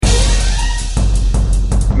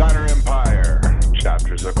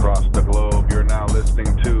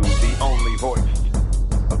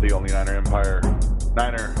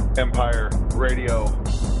Radio,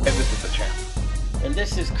 and this is the champ. And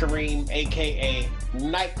this is Kareem, aka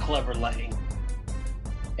Nightclubber Lang.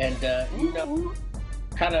 And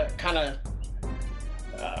kind of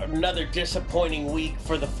another disappointing week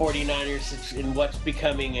for the 49ers in what's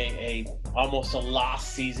becoming a almost a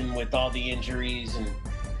lost season with all the injuries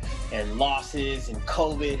and losses and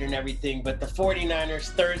COVID and everything. But the 49ers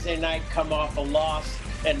Thursday night come off a loss,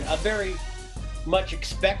 and a very much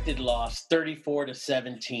expected loss,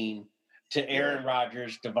 34-17 to Aaron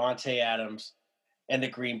Rodgers, Davante Adams, and the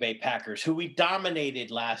Green Bay Packers, who we dominated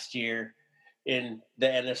last year in the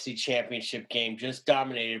NFC Championship game, just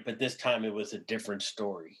dominated, but this time it was a different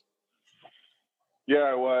story.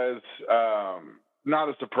 Yeah, it was. Not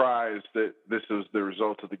a surprise that this was the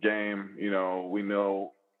result of the game. You know, we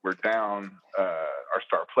know we're down our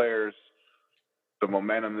star players. The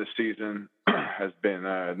momentum this season has been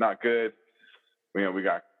not good. You know, we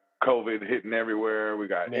got COVID hitting everywhere. We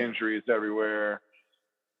got injuries everywhere.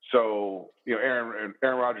 So, you know, Aaron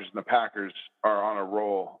Rodgers and the Packers are on a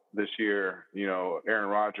roll this year. You know, Aaron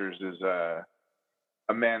Rodgers is a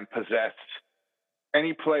man possessed, and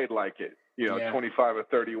he played like it. You know, 25 of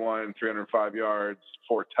 31, 305 yards,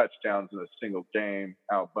 4 touchdowns in a single game.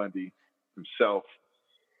 Al Bundy himself.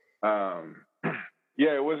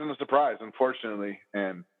 It wasn't a surprise, unfortunately.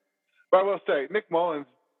 But I will say, Nick Mullins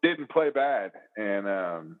didn't play bad,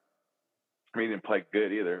 and he didn't play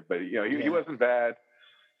good either. But he wasn't bad.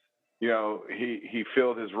 You know, he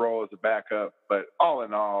filled his role as a backup. But all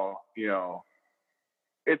in all, you know,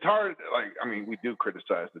 it's hard. We do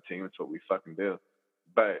criticize the team. It's what we fucking do.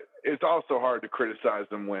 But it's also hard to criticize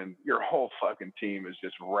them when your whole fucking team is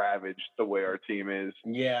just ravaged the way our team is.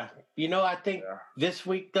 Yeah. You know, I think this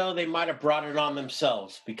week, though, they might have brought it on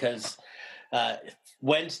themselves because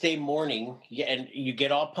Wednesday morning, and you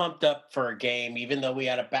get all pumped up for a game, even though we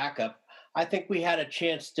had a backup. I think we had a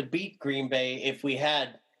chance to beat Green Bay if we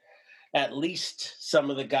had at least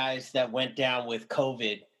some of the guys that went down with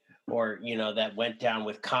COVID or, you know, that went down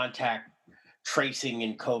with contact tracing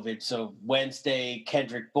in COVID. So Wednesday,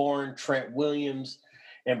 Kendrick Bourne, Trent Williams,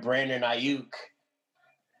 and Brandon Ayuk,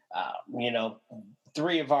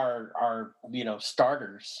 3 of our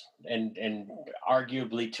starters and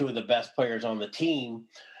arguably 2 of the best players on the team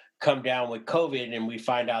come down with COVID, and we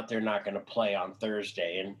find out they're not going to play on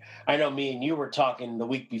Thursday. And I know me and you were talking the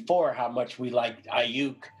week before how much we liked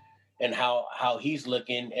Ayuk and how he's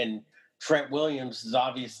looking, and Trent Williams is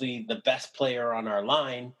obviously the best player on our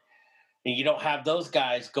line. And you don't have those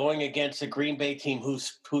guys going against a Green Bay team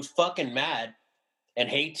who's fucking mad and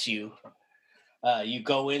hates you. You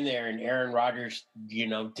go in there and Aaron Rodgers,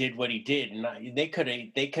 did what he did, and they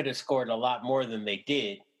could have scored a lot more than they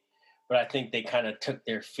did. But I think they kind of took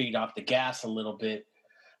their feet off the gas a little bit.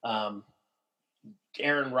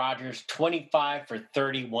 Aaron Rodgers, 25 for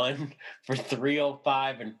 31 for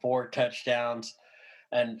 305 and 4 touchdowns.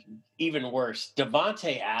 And even worse,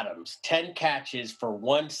 Davante Adams, 10 catches for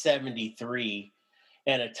 173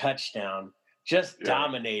 and a touchdown, just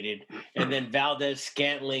dominated. And then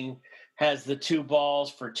Valdez-Scantling has the 2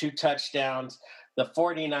 balls for 2 touchdowns. The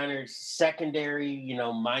 49ers secondary,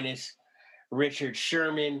 minus Richard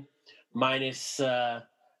Sherman, minus I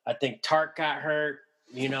think Tark got hurt,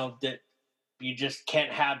 that you just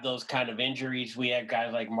can't have those kind of injuries. We had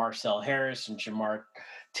guys like Marcel Harris and Jamar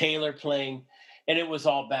Taylor playing. And it was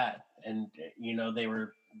all bad. And,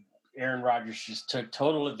 Aaron Rodgers just took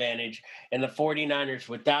total advantage. And the 49ers,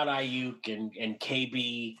 without Ayuk and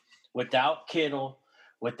KB, without Kittle,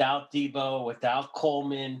 without Debo, without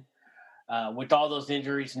Coleman, with all those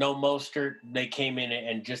injuries, no Mostert, they came in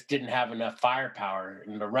and just didn't have enough firepower.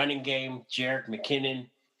 In the running game, Jerick McKinnon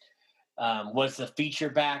was the feature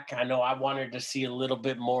back. I know I wanted to see a little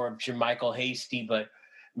bit more of Jermichael Hasty, but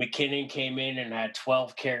McKinnon came in and had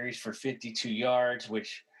 12 carries for 52 yards,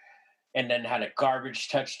 and then had a garbage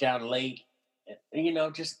touchdown late.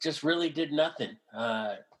 Just really did nothing.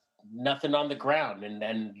 Nothing on the ground. And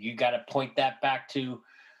then you got to point that back to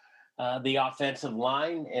the offensive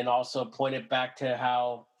line, and also point it back to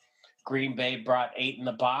how Green Bay brought 8 in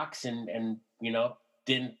the box and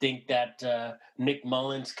didn't think that Nick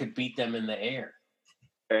Mullins could beat them in the air.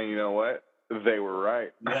 And you know what? They were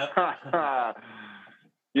right. Yep.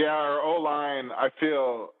 Yeah, our O-line, I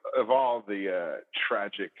feel, of all the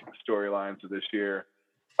tragic storylines of this year,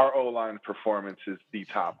 our O-line performance is the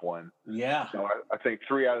top one. Yeah. I think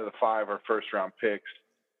 3 out of the 5 are first-round picks.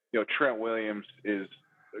 Trent Williams is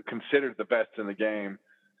considered the best in the game,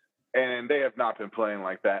 and they have not been playing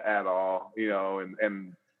like that at all.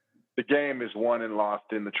 And the game is won and lost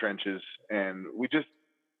in the trenches, and we just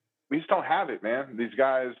don't have it, man. These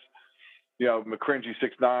guys, McCringy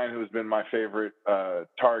 6'9", who's been my favorite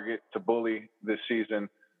target to bully this season.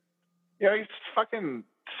 He's fucking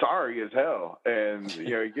sorry as hell, and he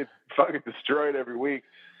gets fucking destroyed every week.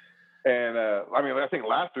 And I think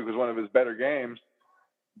last week was one of his better games.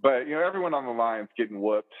 But everyone on the line's getting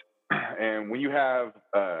whooped, and when you have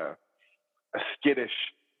a skittish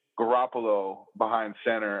Garoppolo behind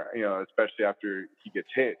center, especially after he gets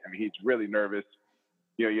hit, he's really nervous.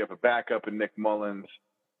 You have a backup in Nick Mullins.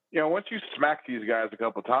 Once you smack these guys a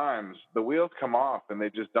couple times, the wheels come off and they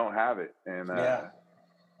just don't have it. And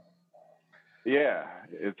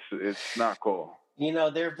it's not cool.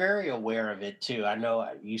 They're very aware of it too. I know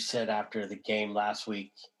you said after the game last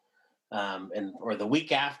week, or the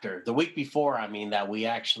week after, the week before, that we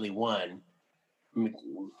actually won.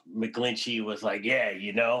 McGlinchey was like, yeah,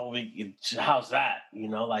 how's that?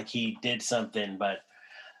 Like he did something, but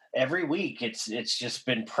every week it's just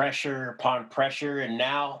been pressure upon pressure. And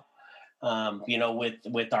now,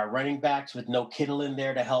 with our running backs, with no Kittle in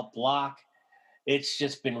there to help block, it's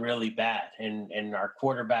just been really bad. And our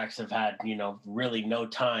quarterbacks have had, really no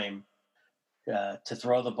time to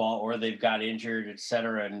throw the ball, or they've got injured, et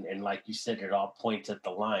cetera. And like you said, it all points at the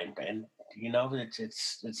line. And,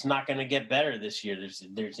 it's not going to get better this year.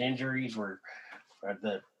 There's injuries where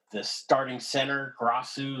the starting center,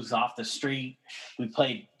 Grossu's off the street. We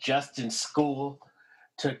played Justin School,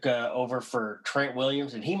 took over for Trent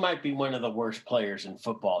Williams, and he might be one of the worst players in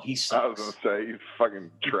football. He sucks. I was going to say, he's fucking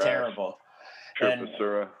trash. Terrible. And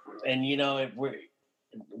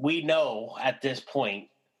we know at this point,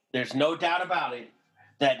 there's no doubt about it,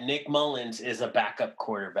 that Nick Mullins is a backup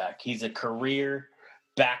quarterback. He's a career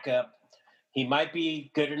backup. He might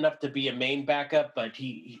be good enough to be a main backup, but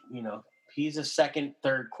he's a second,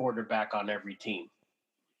 third quarterback on every team.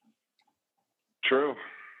 True.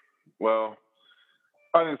 Well,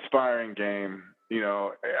 uninspiring game.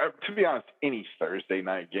 To be honest, any Thursday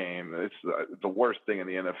night game, it's the worst thing in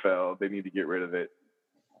the NFL. They need to get rid of it.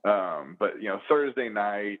 But Thursday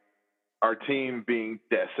night, our team being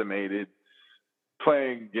decimated,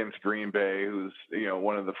 playing against Green Bay, who's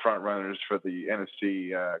one of the front runners for the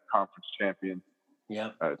NFC Conference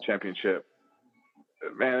championship.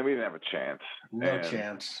 Man, we didn't have a chance. No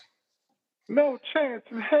chance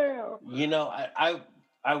in hell.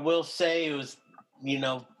 I will say it was,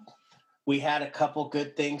 we had a couple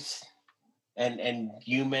good things, and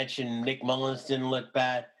you mentioned Nick Mullins didn't look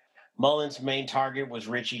bad. Mullins' main target was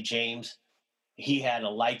Richie James. He had a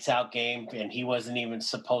lights out game, and he wasn't even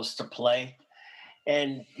supposed to play.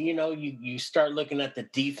 And, you start looking at the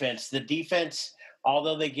defense. The defense,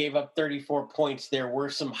 although they gave up 34 points, there were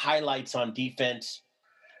some highlights on defense.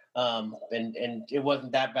 And it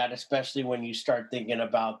wasn't that bad, especially when you start thinking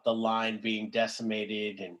about the line being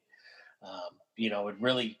decimated. And, it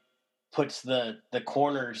really puts the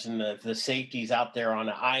corners and the safeties out there on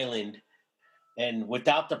an island. And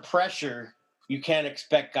without the pressure, you can't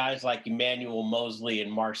expect guys like Emmanuel Mosley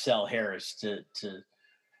and Marcel Harris to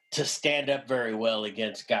stand up very well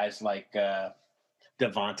against guys like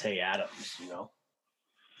Davante Adams,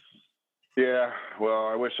 Yeah, well,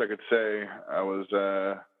 I wish I could say I was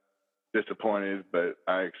disappointed, but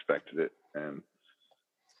I expected it. And,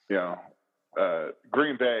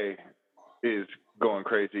 Green Bay is going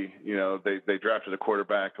crazy. They drafted a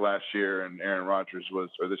quarterback last year, and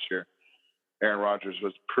this year, Aaron Rodgers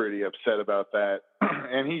was pretty upset about that.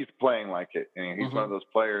 And he's playing like it. And he's one of those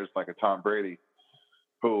players like a Tom Brady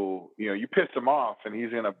who, you piss him off and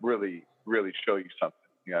he's going to really, really show you something.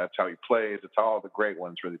 That's how he plays. It's how all the great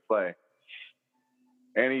ones really play.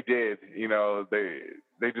 And he did.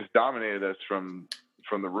 They just dominated us from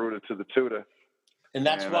the rooter to the tutor. And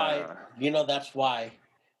that's why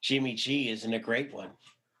Jimmy G isn't a great one.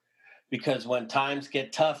 Because when times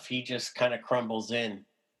get tough, he just kind of crumbles in.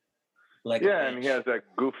 And he has that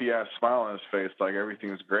goofy ass smile on his face, like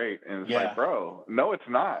everything's great, and it's like, bro, no, it's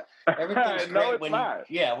not. Everything's great. No, it's not.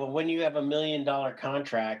 When you have $1 million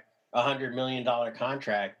contract, $100 million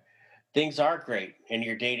contract, things are great, and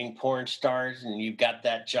you're dating porn stars, and you've got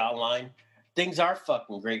that jawline. Things are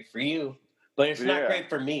fucking great for you, but it's not great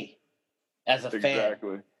for me as a fan.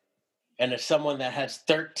 Exactly. And as someone that has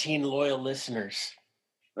 13 loyal listeners,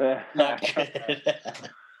 not good.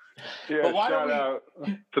 Yeah, shout out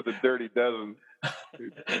to the Dirty Dozen.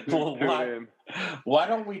 Why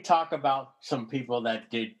don't we talk about some people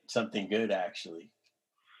that did something good, actually?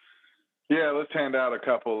 Yeah, let's hand out a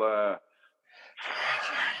couple.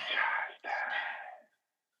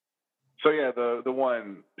 The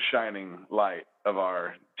one shining light of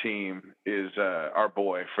our team is our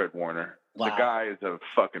boy, Fred Warner. Wow. The guy is a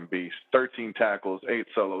fucking beast. 13 tackles, 8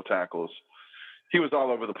 solo tackles. He was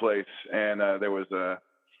all over the place, and there was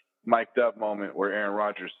mic'd up moment where Aaron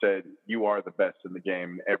Rodgers said, "You are the best in the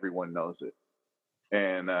game, and everyone knows it."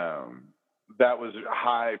 And that was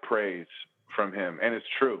high praise from him, and it's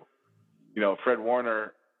true. You know, Fred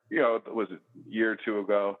Warner, you know, was it a year or two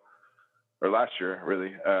ago, or last year, really?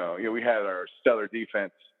 You know, we had our stellar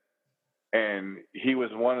defense, and he was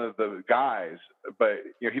one of the guys, but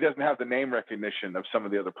you know, he doesn't have the name recognition of some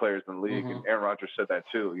of the other players in the league. And Aaron Rodgers said that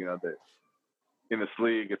too. You know, that in this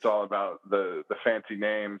league, it's all about the fancy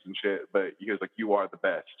names and shit. But he was like, "You are the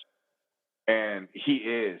best," and he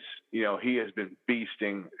is. You know, he has been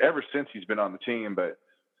beasting ever since he's been on the team, but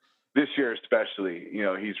this year especially, you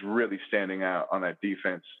know, he's really standing out on that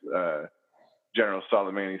defense. General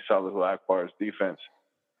Soleimani, Salihul Akbar's defense.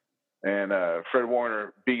 And Fred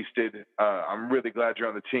Warner beasted. I'm really glad you're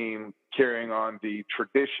on the team, carrying on the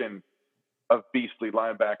tradition of beastly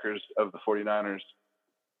linebackers of the 49ers.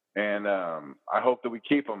 And I hope that we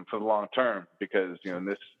keep them for the long term, because, you know, in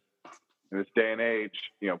this day and age,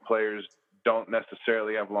 you know, players don't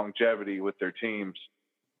necessarily have longevity with their teams.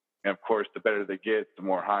 And of course, the better they get, the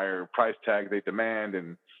more higher price tag they demand.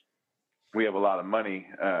 And we have a lot of money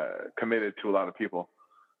committed to a lot of people.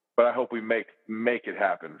 But I hope we make it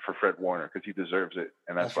happen for Fred Warner, because he deserves it.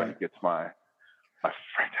 And that's why he gets my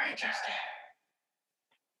franchise.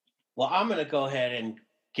 Well, I'm going to go ahead and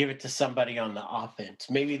give it to somebody on the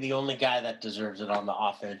offense. Maybe the only guy that deserves it on the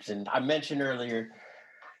offense. And I mentioned earlier,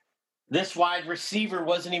 this wide receiver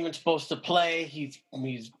wasn't even supposed to play. He's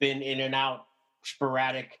been in and out,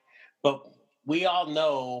 sporadic. But we all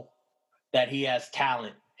know that he has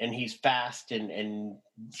talent, and he's fast, and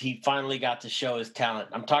he finally got to show his talent.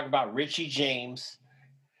 I'm talking about Richie James.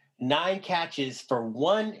 9 catches for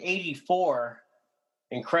 184.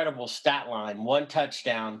 Incredible stat line. 1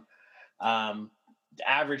 touchdown.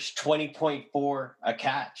 Averaged 20.4 a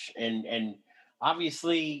catch. And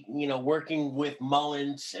obviously, you know, working with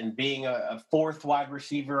Mullins and being a 4th wide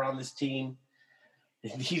receiver on this team,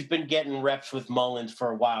 he's been getting reps with Mullins for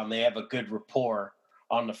a while, and they have a good rapport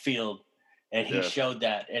on the field. And he showed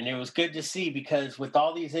that. And it was good to see, because with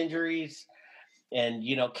all these injuries, and,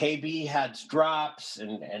 you know, KB had drops,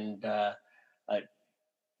 and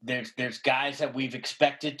there's guys that we've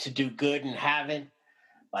expected to do good and haven't,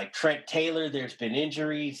 like Trent Taylor. There's been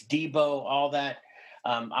injuries, Debo, all that.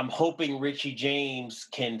 I'm hoping Richie James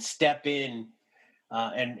can step in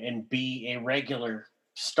and be a regular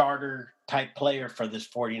starter type player for this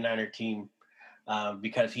 49er team,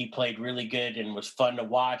 because he played really good and was fun to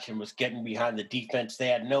watch and was getting behind the defense. They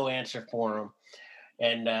had no answer for him.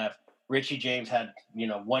 And Richie James had, you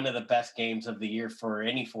know, one of the best games of the year for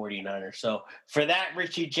any 49er. So for that,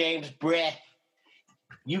 Richie James, breh,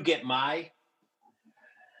 you get my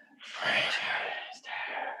franchise.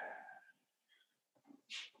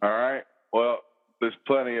 All right. Well, there's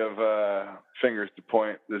plenty of fingers to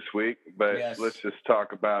point this week, but let's just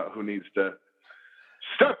talk about who needs to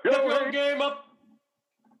step your game up.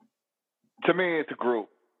 To me, it's a group.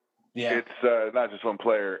 Yeah. It's not just one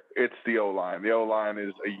player. It's the O-line. The O-line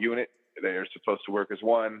is a unit. They are supposed to work as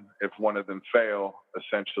one. If one of them fail,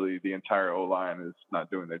 essentially the entire O-line is not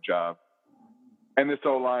doing their job. And this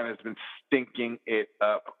O-line has been stinking it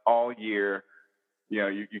up all year. You know,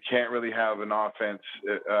 you can't really have an offense,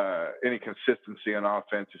 any consistency on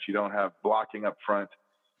offense, if you don't have blocking up front.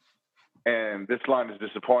 And this line is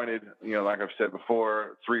disappointed. You know, like I've said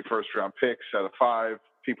before, 3 first-round picks out of 5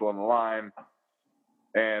 people on the line.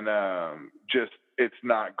 And it's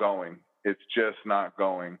not going. It's just not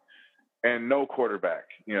going. And no quarterback,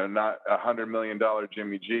 you know, not $100 million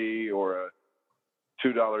Jimmy G or a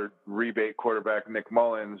 $2 rebate quarterback Nick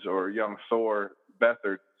Mullins or young Thor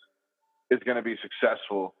Beathard is going to be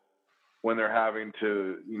successful when they're having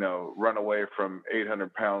to, you know, run away from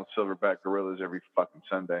 800-pound silverback gorillas every fucking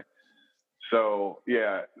Sunday. So,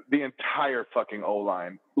 yeah, the entire fucking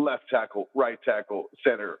O-line, left tackle, right tackle,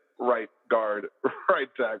 center, right guard, right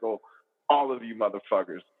tackle, all of you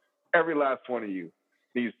motherfuckers, every last one of you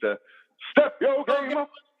needs to step your game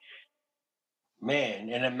up. Man,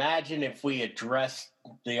 and imagine if we addressed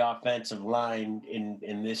the offensive line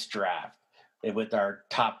in this draft with our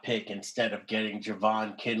top pick instead of getting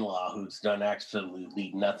Javon Kinlaw, who's done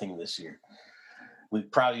absolutely nothing this year.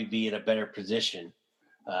 We'd probably be in a better position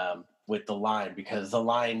with the line, because the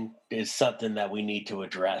line is something that we need to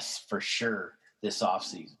address for sure this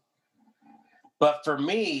offseason. But for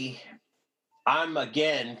me, I'm,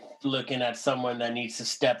 again, looking at someone that needs to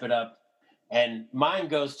step it up, and mine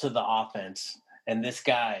goes to the offense. And this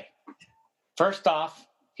guy, first off,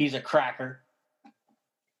 he's a cracker,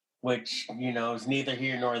 which, you know, is neither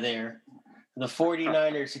here nor there. The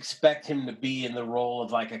 49ers expect him to be in the role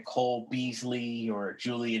of like a Cole Beasley or a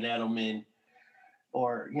Julian Edelman.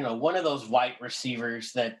 or one of those white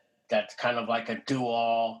receivers that's kind of like a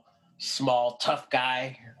dual, small, tough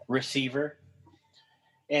guy receiver.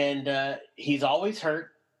 And he's always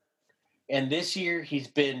hurt. And this year he's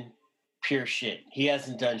been pure shit. He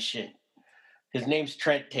hasn't done shit. His name's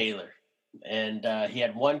Trent Taylor, and he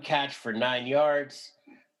had one catch for 9 yards.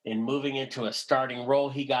 In moving into a starting role,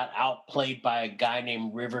 he got outplayed by a guy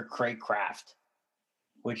named River Craycraft,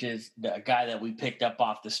 which is a guy that we picked up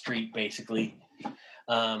off the street, basically.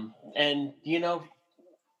 And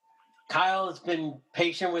Kyle has been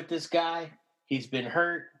patient with this guy. He's been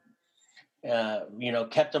hurt.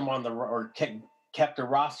 Kept him on kept a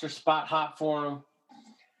roster spot hot for him.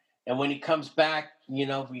 And when he comes back,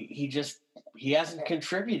 he hasn't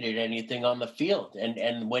contributed anything on the field.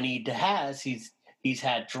 And when he has, he's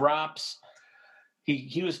had drops.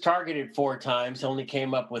 He was targeted 4 times, only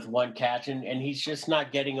came up with 1 catch, and he's just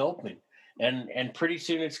not getting open. And pretty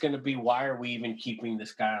soon it's going to be, why are we even keeping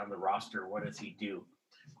this guy on the roster? What does he do?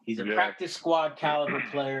 He's a practice squad caliber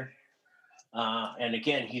player. And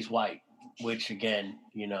again, he's white, which again,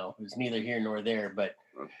 is neither here nor there. But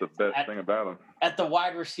that's the best thing about him. At the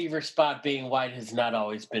wide receiver spot, being white has not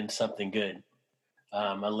always been something good,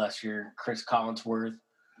 unless you're Chris Collinsworth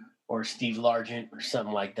or Steve Largent or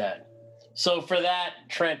something like that. So for that,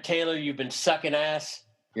 Trent Taylor, you've been sucking ass.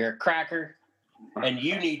 You're a cracker, and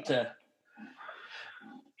you need to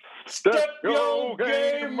step your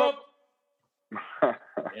game up.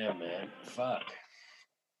 Yeah, man. Fuck.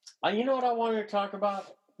 You know what I wanted to talk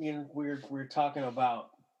about? We're talking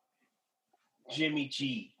about Jimmy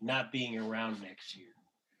G not being around next year.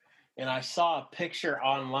 And I saw a picture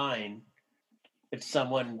online that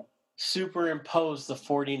someone superimposed the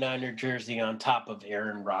 49er jersey on top of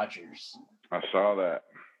Aaron Rodgers. I saw that.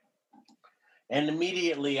 And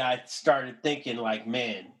immediately I started thinking, like,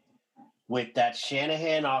 man, with that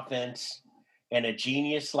Shanahan offense and a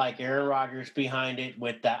genius like Aaron Rodgers behind it,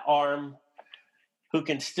 with that arm who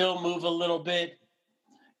can still move a little bit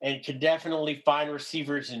and can definitely find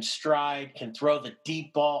receivers in stride, can throw the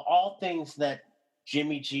deep ball, all things that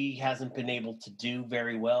Jimmy G hasn't been able to do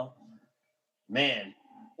very well. Man,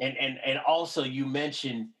 and also you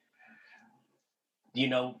mentioned,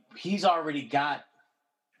 he's already got,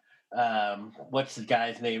 what's the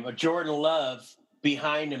guy's name? Jordan Love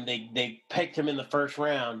behind him. They picked him in the first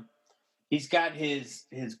round. He's got his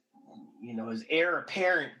heir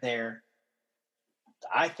apparent there.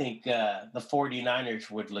 I think the 49ers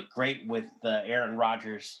would look great with Aaron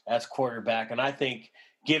Rodgers as quarterback. And I think,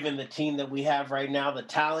 given the team that we have right now, the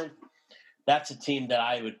talent, that's a team that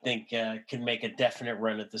I would think can make a definite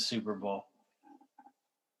run at the Super Bowl.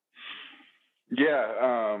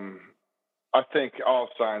 Yeah, I think all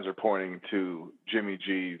signs are pointing to Jimmy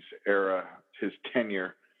G's era, his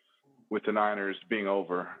tenure with the Niners being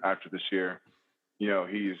over after this year.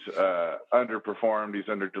 He's underperformed. He's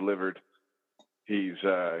underdelivered. He's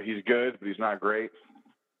good, but he's not great.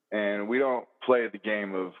 And we don't play the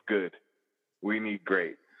game of good. We need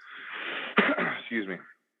great. Excuse me.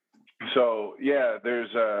 So, yeah,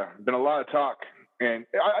 there's been a lot of talk. And,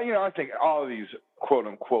 I think all of these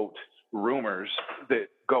quote-unquote rumors that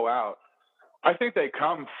go out, I think they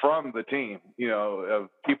come from the team, of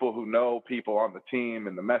people who know people on the team,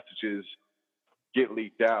 and the messages get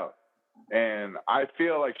leaked out. And I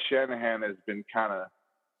feel like Shanahan has been kind of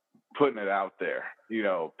putting it out there,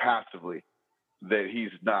 passively, that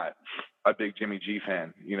he's not a big Jimmy G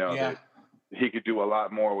fan, that he could do a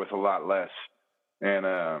lot more with a lot less. And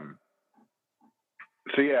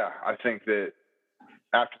so, yeah, I think that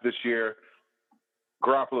after this year,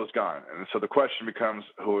 Garoppolo's gone. And so the question becomes,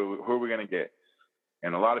 who are we going to get?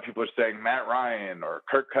 And a lot of people are saying Matt Ryan or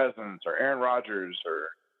Kirk Cousins or Aaron Rodgers or,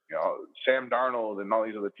 Sam Darnold and all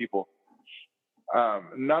these other people.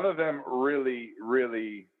 None of them really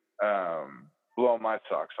blow my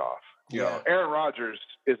socks off. Aaron Rodgers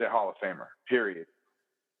is a Hall of Famer, period.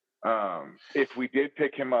 If we did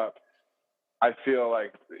pick him up, I feel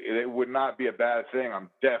like it would not be a bad thing. I'm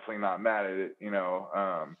definitely not mad at it,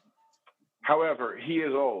 However, he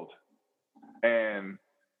is old, and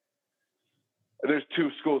there's 2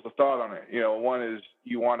 schools of thought on it. One is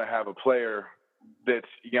you want to have a player that's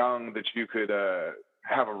young that you could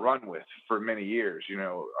have a run with for many years.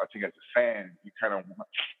 I think as a fan, you kind of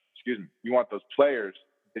you want those players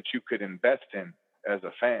that you could invest in as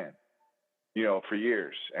a fan, for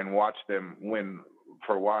years and watch them win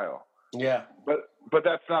for a while. Yeah. But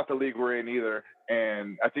that's not the league we're in either.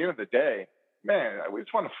 And at the end of the day, man, we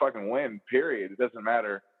just want to fucking win, period. It doesn't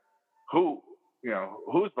matter who's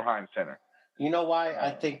behind center. You know why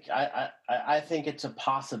I think I think it's a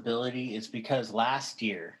possibility is because last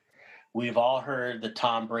year we've all heard the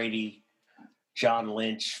Tom Brady John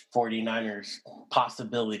Lynch 49ers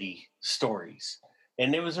possibility stories.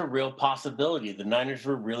 And it was a real possibility. The Niners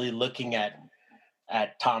were really looking at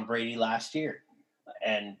Tom Brady last year.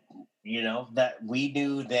 And, you know, that we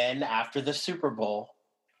knew then after the Super Bowl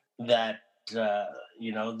that,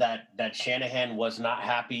 you know, that Shanahan was not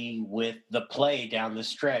happy with the play down the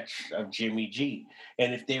stretch of Jimmy G.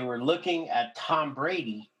 And if they were looking at Tom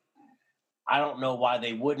Brady, I don't know why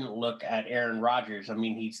they wouldn't look at Aaron Rodgers. I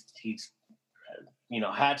mean, he's you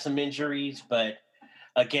know, had some injuries, but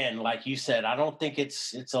again, like you said, I don't think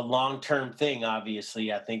it's a long-term thing.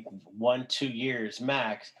 Obviously, I think 1-2 years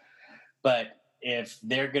max. But if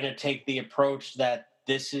they're going to take the approach that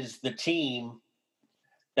this is the team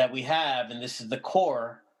that we have and this is the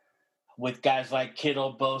core with guys like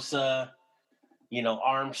Kittle, Bosa, you know,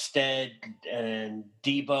 Armstead and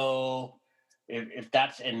Debo, if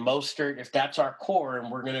that's and Mostert, if that's our core, and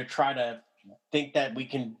we're going to try to think that we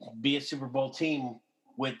can be a Super Bowl team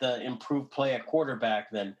with the improved play at quarterback,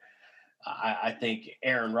 then I think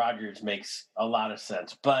Aaron Rodgers makes a lot of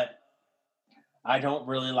sense. But I don't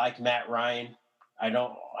really like Matt Ryan.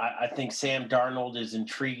 I think Sam Darnold is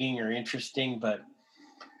intriguing or interesting, but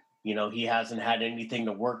you know, he hasn't had anything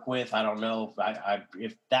to work with. I don't know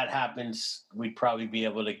if that happens, we'd probably be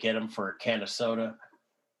able to get him for a can of soda.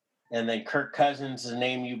 And then Kirk Cousins, the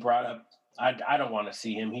name you brought up, I don't want to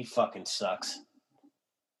see him. He fucking sucks.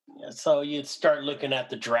 Yeah, so you start looking at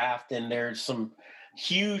the draft, and there's some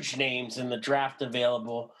huge names in the draft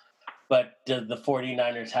available, but the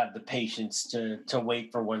 49ers have the patience to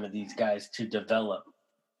wait for one of these guys to develop.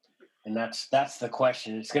 And that's the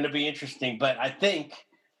question. It's going to be interesting. But I think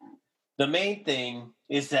the main thing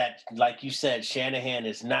is that, like you said, Shanahan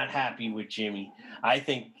is not happy with Jimmy. I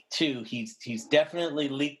think, too, he's definitely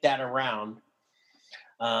leaked that around.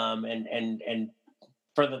 And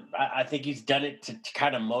I think he's done it to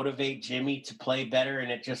kind of motivate Jimmy to play better,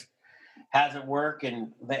 and it just hasn't worked.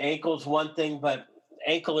 And the ankle's one thing, but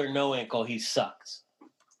ankle or no ankle, he sucks.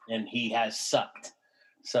 And he has sucked.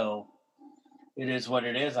 So it is what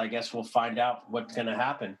it is. I guess we'll find out what's going to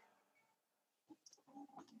happen.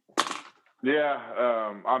 Yeah,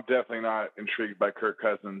 I'm definitely not intrigued by Kirk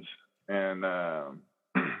Cousins and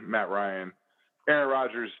Matt Ryan. Aaron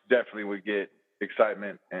Rodgers definitely would get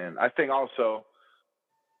excitement. And I think also,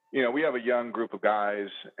 you know, we have a young group of guys,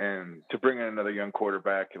 and to bring in another young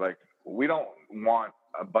quarterback, like, we don't want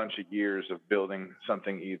a bunch of years of building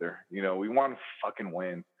something either. You know, we want to fucking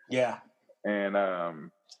win. Yeah. And,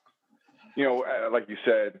 you know, like you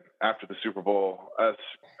said, after the Super Bowl, us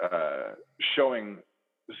showing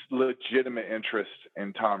legitimate interest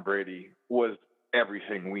in Tom Brady was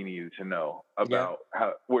everything we needed to know about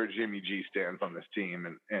where Jimmy G stands on this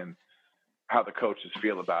team and how the coaches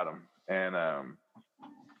feel about him. And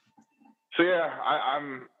so, yeah,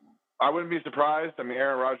 I wouldn't be surprised. I mean,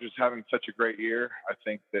 Aaron Rodgers is having such a great year. I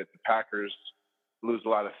think that the Packers lose a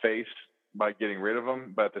lot of face by getting rid of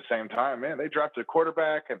him. But at the same time, man, they drafted a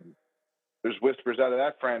quarterback, and there's whispers out of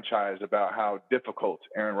that franchise about how difficult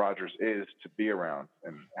Aaron Rodgers is to be around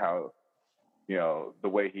and how, you know, the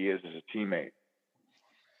way he is as a teammate.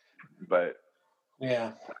 But,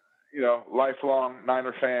 yeah, you know, lifelong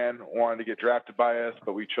Niner fan, wanted to get drafted by us,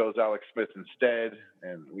 but we chose Alex Smith instead,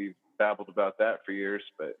 and we've babbled about that for years.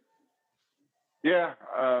 But, yeah,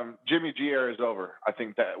 Jimmy G era is over. I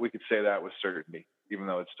think that we could say that with certainty, even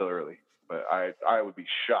though it's still early. But I would be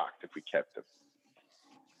shocked if we kept him.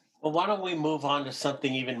 Well, why don't we move on to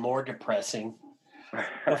something even more depressing?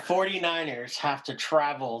 The 49ers have to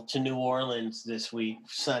travel to New Orleans this week,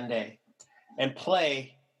 Sunday, and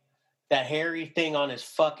play that hairy thing on his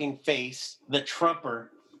fucking face, the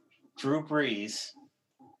Trumper, Drew Brees,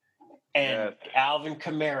 and Alvin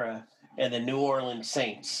Kamara and the New Orleans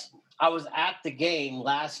Saints. I was at the game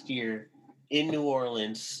last year in New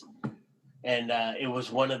Orleans, and it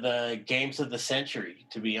was one of the games of the century,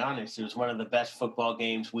 to be honest. It was one of the best football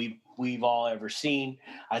games we've all ever seen.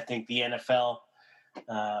 I think the NFL,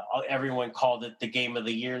 everyone called it the game of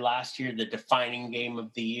the year last year, the defining game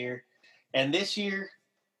of the year. And this year,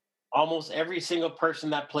 almost every single person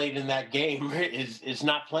that played in that game is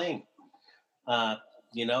not playing.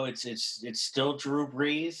 You know, it's still Drew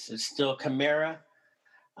Brees, it's still Kamara.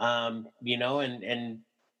 You know, and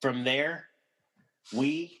from there,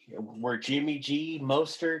 we're Jimmy G,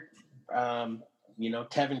 Mostert, you know,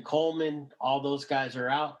 Tevin Coleman, all those guys are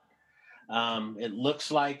out. It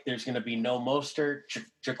looks like there's going to be no Mostert.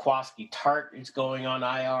 Jaquiski Tart is going on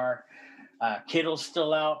IR. Kittle's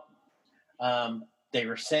still out. They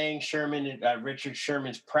were saying Richard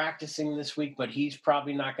Sherman's practicing this week, but he's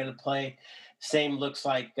probably not going to play. Same looks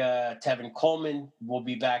like Tevin Coleman will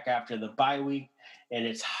be back after the bye week, and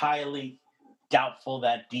it's highly doubtful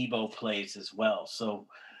that Debo plays as well. So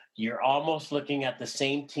you're almost looking at the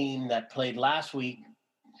same team that played last week,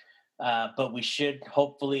 but we should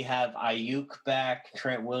hopefully have Ayuk back,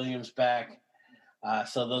 Trent Williams back.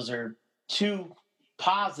 So those are two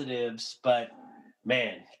positives, but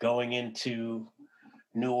man, going into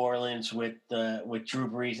New Orleans with Drew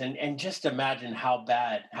Brees, and just imagine how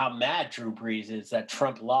mad Drew Brees is that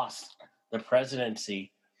Trump lost the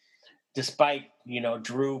presidency, despite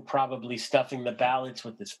Drew probably stuffing the ballots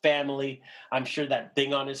with his family. I'm sure that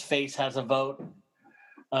thing on his face has a vote,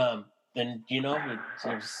 and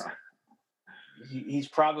he's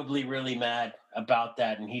probably really mad about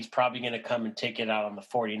that, and he's probably going to come and take it out on the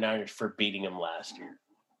 49ers for beating him last year.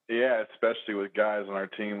 Yeah, especially with guys on our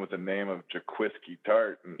team with the name of Jaquiski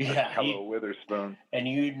Tart and Hello Witherspoon.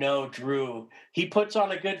 And Drew, he puts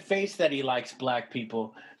on a good face that he likes black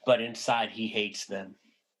people, but inside he hates them.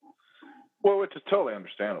 Well, which is totally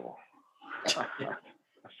understandable. Sorry.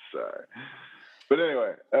 But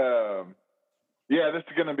anyway, this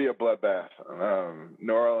is going to be a bloodbath.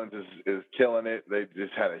 New Orleans is killing it. They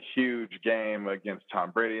just had a huge game against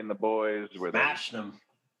Tom Brady and the boys. Where smashed them.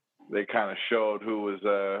 They kind of showed who was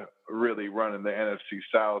really running the NFC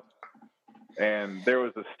South. And there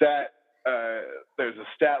was a there's a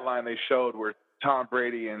stat line they showed where Tom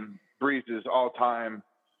Brady and Brees' all-time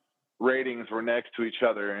ratings were next to each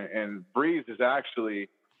other. And Brees is actually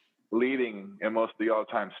leading in most of the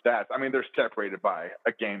all-time stats. I mean, they're separated by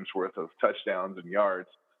a game's worth of touchdowns and yards.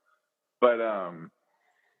 But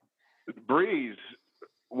Brees,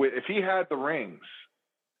 if he had the rings,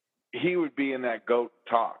 he would be in that GOAT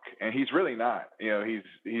talk, and he's really not.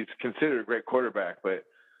 He's considered a great quarterback, but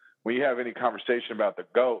when you have any conversation about the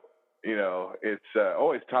GOAT, it's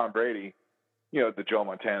always Tom Brady, the Joe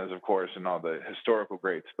Montanas, of course, and all the historical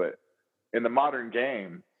greats. But in the modern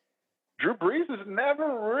game, Drew Brees is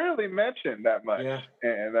never really mentioned that much. Yeah.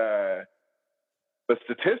 And but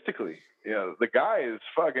statistically, the guy is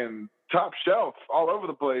fucking top shelf all over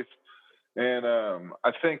the place. And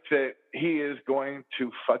I think that he is going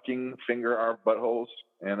to fucking finger our buttholes,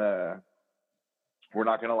 and we're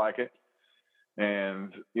not going to like it.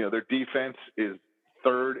 And, their defense is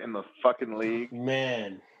third in the fucking league.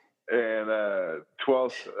 Man. And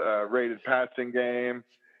 12th rated passing game.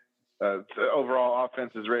 Overall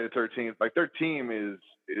offense is rated 13th. Like, their team is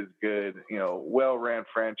good, well-ran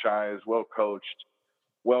franchise, well-coached,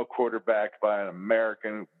 well-quarterbacked by an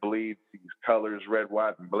American who bleeds these colors, red,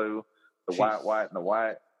 white, and blue. The white, and the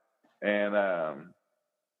white. And, I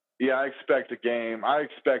expect a game. I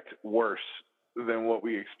expect worse than what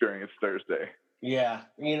we experienced Thursday. Yeah,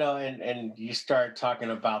 and you start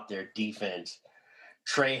talking about their defense.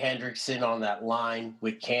 Trey Hendrickson on that line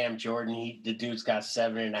with Cam Jordan. The dude's got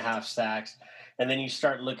 7.5 sacks. And then you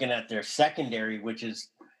start looking at their secondary, which is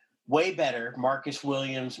way better. Marcus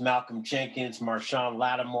Williams, Malcolm Jenkins, Marshawn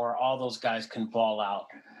Lattimore, all those guys can ball out.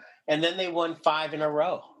 And then they won 5 in a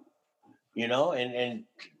row. And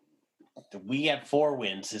we have 4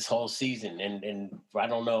 wins this whole season, and I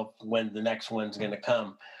don't know when the next one's going to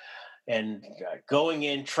come. And going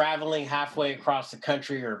in, traveling halfway across the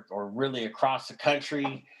country or really across the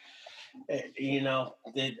country, I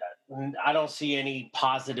don't see any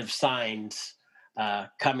positive signs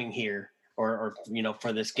coming here or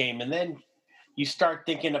for this game. And then you start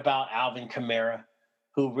thinking about Alvin Kamara,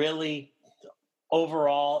 who really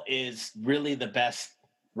overall is really the best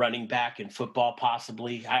running back in football,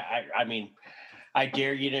 possibly. I mean, I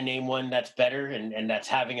dare you to name one that's better and that's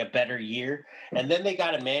having a better year. And then they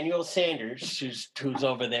got Emmanuel Sanders, who's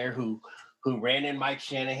over there, who ran in Mike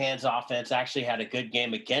Shanahan's offense, actually had a good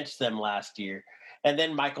game against them last year. And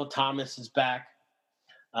then Michael Thomas is back.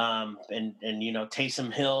 And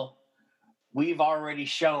Taysom Hill. We've already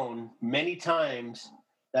shown many times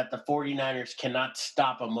that the 49ers cannot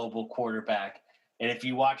stop a mobile quarterback. And if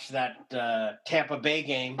you watch that Tampa Bay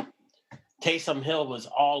game, Taysom Hill was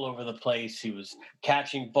all over the place. He was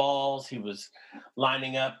catching balls. He was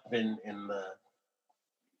lining up in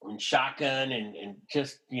shotgun and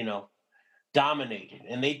just, dominated.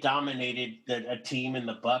 And they dominated a team in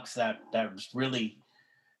the Bucs that was really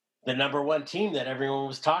the number one team that everyone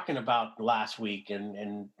was talking about last week.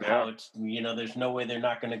 And how it's, there's no way they're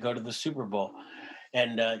not going to go to the Super Bowl.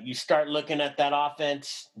 And you start looking at that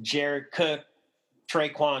offense, Jared Cook,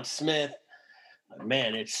 Traquan Smith,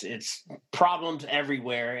 man, it's problems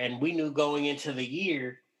everywhere. And we knew going into the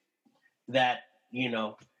year that,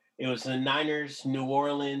 it was the Niners, New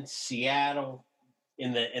Orleans, Seattle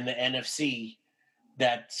in the NFC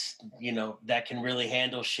that's, that can really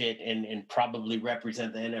handle shit and probably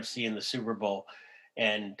represent the NFC in the Super Bowl.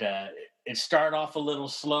 And it started off a little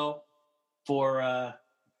slow for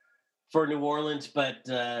for New Orleans, but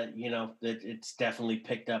it's definitely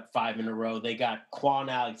picked up 5 in a row. They got Quan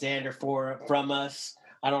Alexander from us.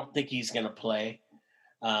 I don't think he's going to play,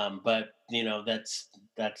 but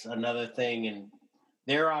that's another thing. And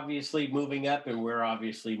they're obviously moving up, and we're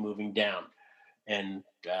obviously moving down. And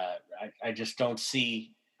I just don't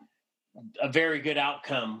see a very good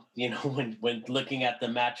outcome, when looking at the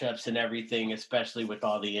matchups and everything, especially with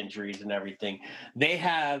all the injuries and everything. They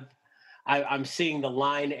have, I'm seeing the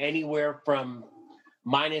line anywhere from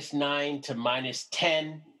 -9 to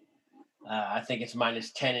 -10. I think it's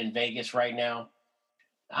 -10 in Vegas right now.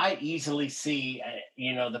 I easily see,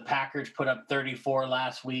 the Packers put up 34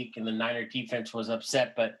 last week, and the Niner defense was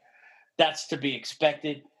upset, but that's to be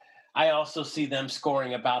expected. I also see them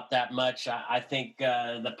scoring about that much. I think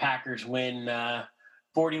the Packers win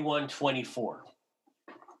 41-24.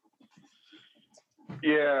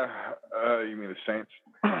 Yeah, you mean the Saints?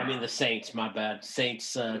 I mean the Saints, my bad.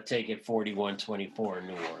 Saints take it 41-24 in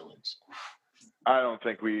New Orleans. I don't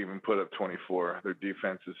think we even put up 24. Their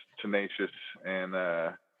defense is tenacious, and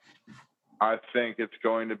I think it's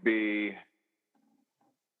going to be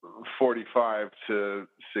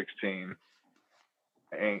 45-16.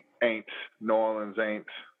 Ain't New Orleans ain't.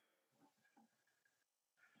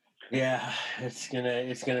 Yeah, it's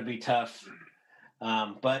gonna be tough,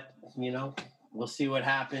 but we'll see what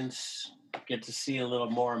happens. Get to see a little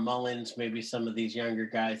more Mullins. Maybe some of these younger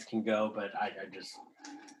guys can go, but I just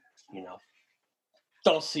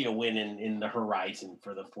don't see a win in the horizon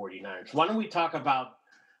for the 49ers. Why don't we talk about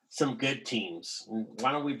some good teams?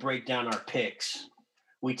 Why don't we break down our picks?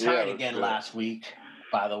 We tied again last week,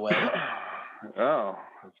 by the way. Oh,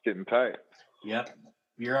 it's getting tight. Yep.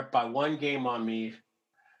 You're up by 1 game on me,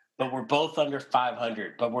 but we're both under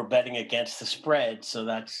 500, but we're betting against the spread, so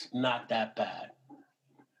that's not that bad.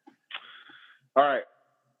 All right.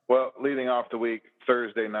 Well, leading off the week,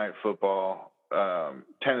 Thursday night football,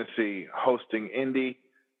 Tennessee hosting Indy.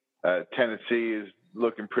 Tennessee is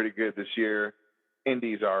looking pretty good this year.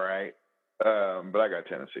 Indy's all right, but I got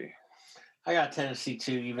Tennessee. I got Tennessee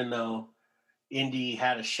too, even though Indy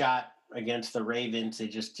had a shot against the Ravens. They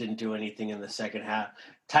just didn't do anything in the second half.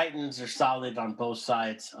 Titans are solid on both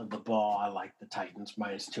sides of the ball. I like the Titans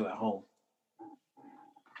 -2 at home.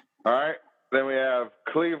 All right. Then we have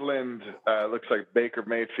Cleveland. Looks like Baker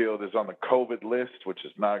Mayfield is on the COVID list, which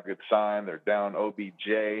is not a good sign. They're down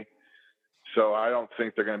OBJ. So I don't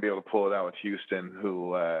think they're going to be able to pull it out with Houston,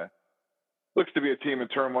 who looks to be a team in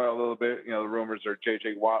turmoil a little bit. The rumors are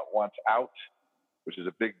J.J. Watt wants out, which is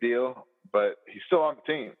a big deal, but he's still on the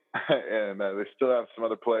team. And they still have some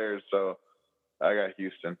other players, so I got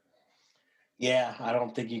Houston. Yeah, I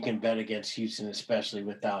don't think you can bet against Houston, especially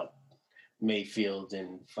without Mayfield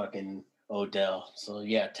and fucking Odell. So,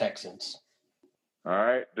 yeah, Texans. All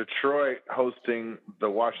right. Detroit hosting the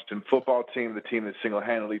Washington football team, the team that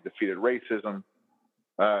single-handedly defeated racism.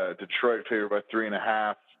 Detroit favored by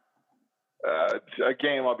 3.5. A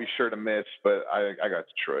game I'll be sure to miss, but I got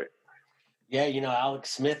Detroit. Yeah, Alex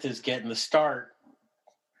Smith is getting the start.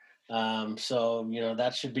 So,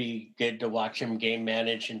 that should be good to watch him game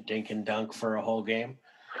manage and dink and dunk for a whole game.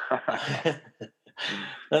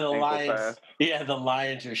 The Lions, the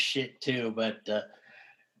Lions are shit too, but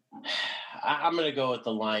I'm going to go with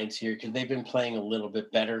the Lions here because they've been playing a little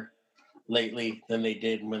bit better lately than they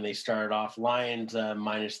did when they started off. Lions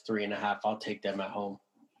 -3.5. I'll take them at home.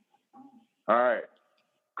 All right.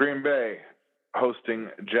 Green Bay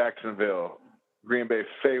hosting Jacksonville. Green Bay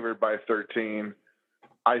favored by 13.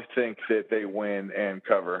 I think that they win and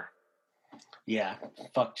cover. Yeah,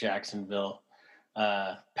 fuck Jacksonville.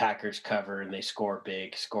 Packers cover and they score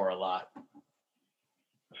big, score a lot.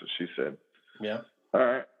 That's what she said. Yeah. All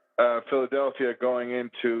right. Philadelphia going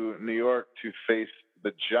into New York to face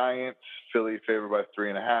the Giants. Philly favored by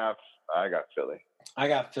 3.5. I got Philly. I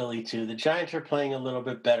got Philly too. The Giants are playing a little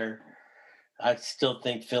bit better. I still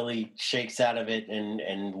think Philly shakes out of it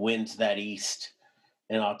and wins that East.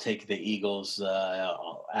 And I'll take the Eagles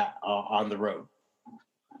on the road.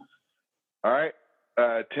 All right.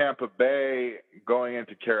 Tampa Bay going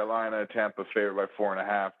into Carolina. Tampa favored by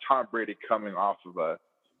 4.5. Tom Brady coming off of a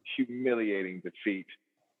humiliating defeat,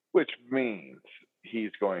 which means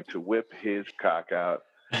he's going to whip his cock out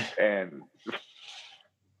and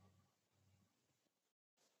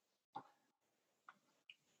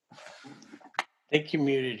I think you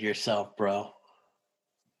muted yourself, bro.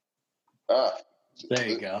 There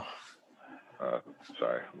you go.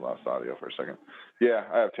 Sorry, lost audio for a second. Yeah,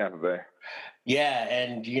 I have Tampa Bay. Yeah,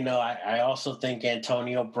 and I also think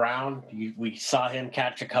Antonio Brown. We saw him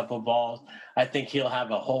catch a couple balls. I think he'll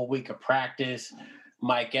have a whole week of practice.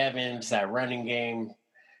 Mike Evans, that running game.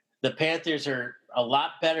 The Panthers are a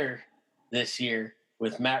lot better this year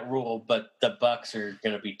with Matt Rule, but the Bucks are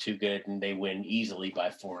going to be too good, and they win easily by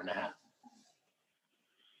 4.5.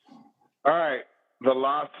 All right. The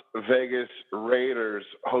Las Vegas Raiders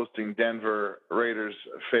hosting Denver. Raiders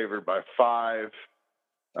favored by 5.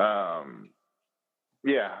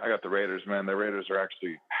 Yeah, I got the Raiders, man. The Raiders are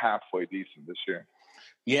actually halfway decent this year.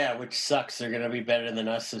 Yeah, which sucks. They're going to be better than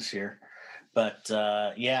us this year. But,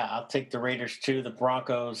 yeah, I'll take the Raiders too. The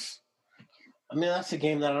Broncos, I mean, that's a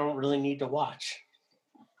game that I don't really need to watch.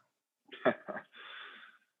 All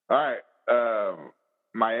right.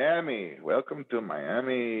 Miami. Welcome to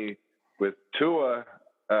Miami with Tua.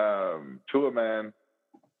 Tua, man,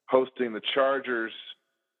 hosting the Chargers.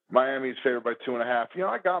 Miami's favored by 2.5. You know,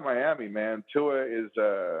 I got Miami, man. Tua is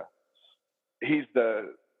he's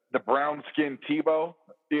the brown skinned Tebow,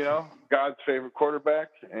 you know, God's favorite quarterback,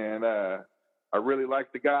 and I really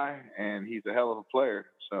like the guy, and he's a hell of a player,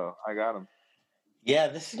 so I got him. Yeah,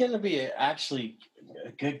 this is going to be actually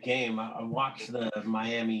a good game. I watched the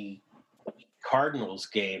Miami Cardinals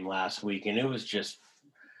game last week, and it was just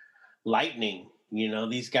lightning. You know,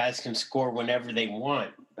 these guys can score whenever they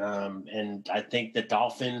want. And I think the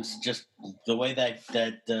Dolphins, just the way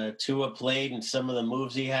that Tua played and some of the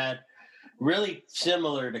moves he had, really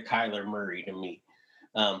similar to Kyler Murray to me.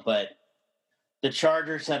 But the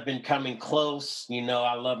Chargers have been coming close. You know,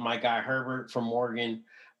 I love my guy Herbert from Oregon,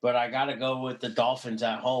 but I got to go with the Dolphins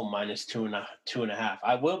at home minus 2.5.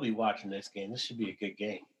 I will be watching this game. This should be a good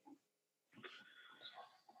game.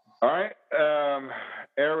 All right.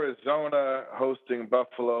 Arizona hosting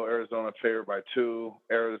Buffalo. Arizona favored by 2.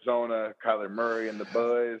 Arizona, Kyler Murray and the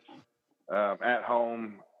boys. At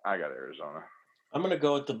home, I got Arizona. I'm going to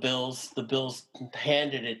go with the Bills. The Bills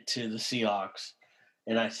handed it to the Seahawks,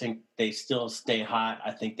 and I think they still stay hot.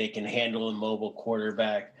 I think they can handle a mobile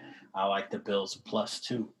quarterback. I like the Bills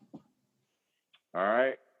 +2. All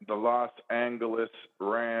right. The Los Angeles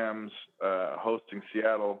Rams hosting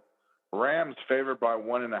Seattle. Rams favored by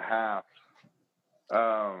 1.5.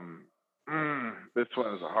 This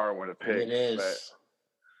one is a hard one to pick. It is.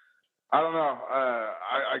 I don't know.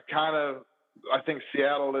 I think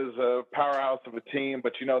Seattle is a powerhouse of a team,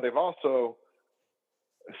 but, you know, they've also,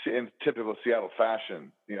 in typical Seattle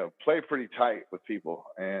fashion, you know, play pretty tight with people.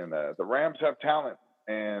 And the Rams have talent,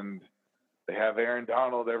 and they have Aaron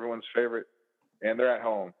Donald, everyone's favorite, and they're at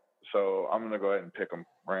home. So I'm going to go ahead and pick them,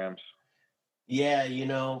 Rams. Yeah, you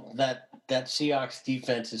know, that Seahawks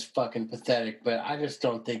defense is fucking pathetic, but I just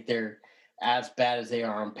don't think they're as bad as they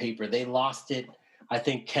are on paper. They lost it. I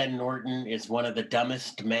think Ken Norton is one of the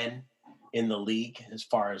dumbest men in the league as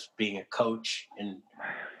far as being a coach, and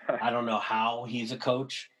I don't know how he's a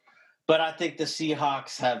coach. But I think the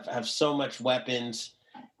Seahawks have so much weapons,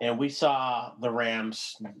 and we saw the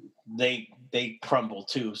Rams, they crumble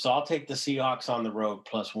too. So I'll take the Seahawks on the road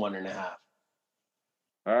 +1.5.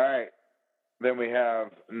 All right. Then we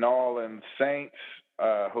have New Orleans Saints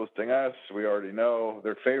hosting us. We already know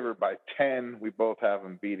they're favored by 10. We both have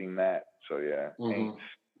them beating that. So, yeah, Saints,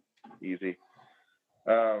 easy.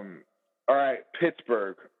 All right,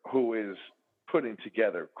 Pittsburgh, who is putting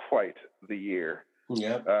together quite the year.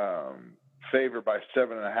 Yep. Favored by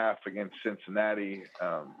 7.5 against Cincinnati.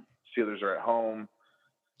 Steelers are at home.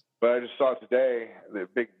 But I just saw today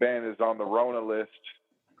that Big Ben is on the Rona list.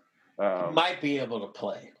 Might be able to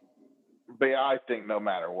play. But I think no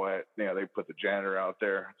matter what, you know, they put the janitor out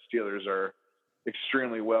there. Steelers are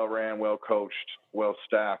extremely well ran, well coached, well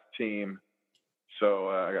staffed team. So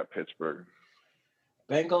I got Pittsburgh.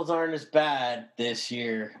 Bengals aren't as bad this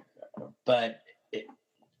year, but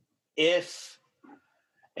if,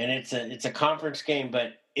 and it's a conference game,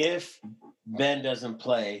 but if Ben doesn't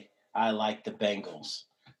play, I like the Bengals.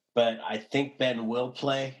 But I think Ben will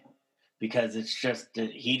play because it's just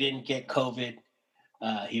that he didn't get COVID.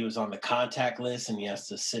 He was on the contact list, and he has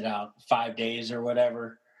to sit out 5 days or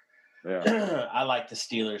whatever. Yeah. I like the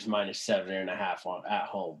Steelers -7.5 at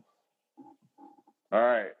home. All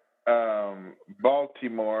right.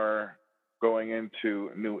 Baltimore going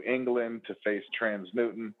into New England to face Trans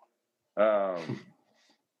Newton.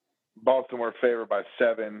 Baltimore favored by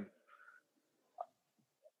 7.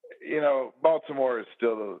 You know, Baltimore is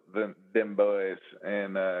still them boys,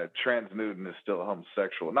 and Trans Newton is still a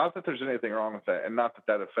homosexual. Not that there's anything wrong with that, and not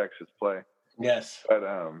that affects his play. Yes. But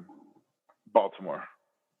Baltimore.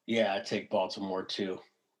 Yeah, I take Baltimore too.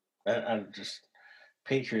 I'm just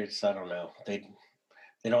Patriots. I don't know. They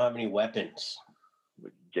don't have any weapons.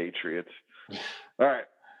 The Gatriots. All right,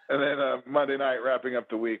 and then Monday night, wrapping up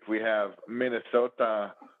the week, we have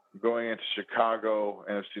Minnesota going into Chicago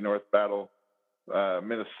NFC North battle.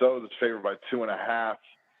 Minnesota's favored by 2.5.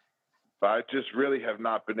 But I just really have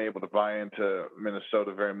not been able to buy into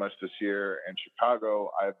Minnesota very much this year. And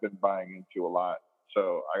Chicago, I've been buying into a lot.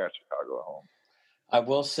 So I got Chicago at home. I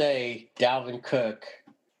will say Dalvin Cook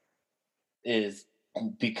is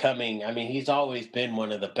becoming, I mean, he's always been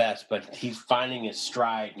one of the best, but he's finding his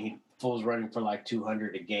stride. And he fool's running for like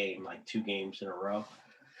 200 a game, like 2 games in a row.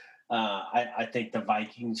 I think the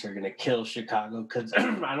Vikings are going to kill Chicago because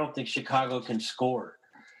I don't think Chicago can score.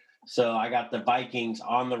 So I got the Vikings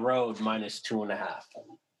on the road -2.5.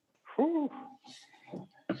 Whew.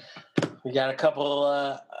 We got a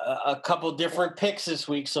couple different picks this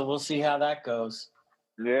week, so we'll see how that goes.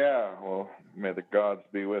 Yeah, well, may the gods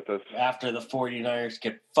be with us. After the 49ers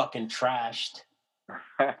get fucking trashed.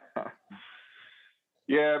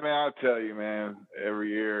 Yeah, man, I'll tell you, man, every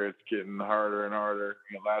year it's getting harder and harder.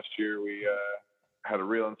 You know, last year we had a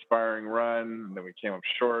real inspiring run, and then we came up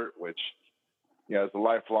short, which, you know, as a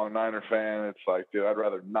lifelong Niner fan, it's like, dude, I'd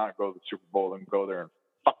rather not go to the Super Bowl than go there and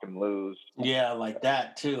fucking lose. Yeah, like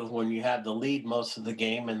that, too, when you have the lead most of the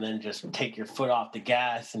game and then just take your foot off the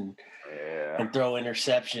gas and throw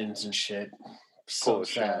interceptions and shit. So pull a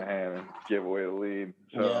sad. Shanahan and give away the lead.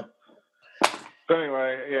 So, Yep. So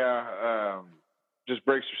anyway, yeah, just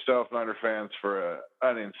brace yourself, Niner fans, for an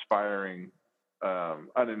uninspiring,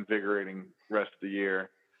 uninvigorating rest of the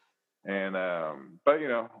year. And but you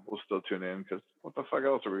know, we'll still tune in because what the fuck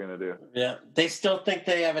else are we gonna do? Yeah, they still think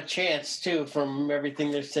they have a chance too, from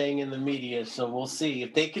everything they're saying in the media. So we'll see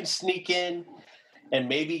if they can sneak in and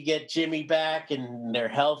maybe get Jimmy back, and they're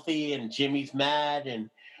healthy, and Jimmy's mad and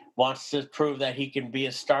wants to prove that he can be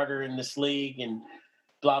a starter in this league, and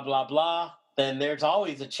blah blah blah. Then there's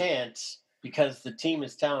always a chance because the team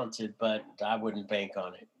is talented, but I wouldn't bank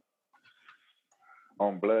on it.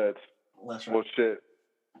 On blood. That's right. Well, shit.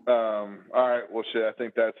 All right. Well, shit. I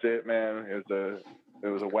think that's it, man. It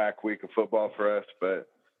was a whack week of football for us, but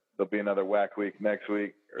there'll be another whack week next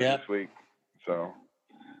week or this week. So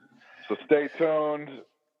stay tuned.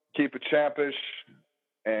 Keep it champish.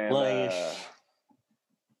 And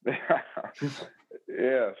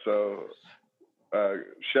yeah. So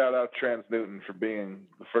shout out Trans Newton for being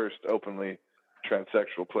the first openly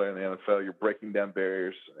transsexual player in the NFL. You're breaking down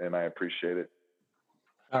barriers, and I appreciate it.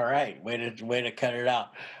 All right. Way to cut it out.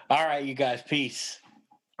 All right, you guys. Peace.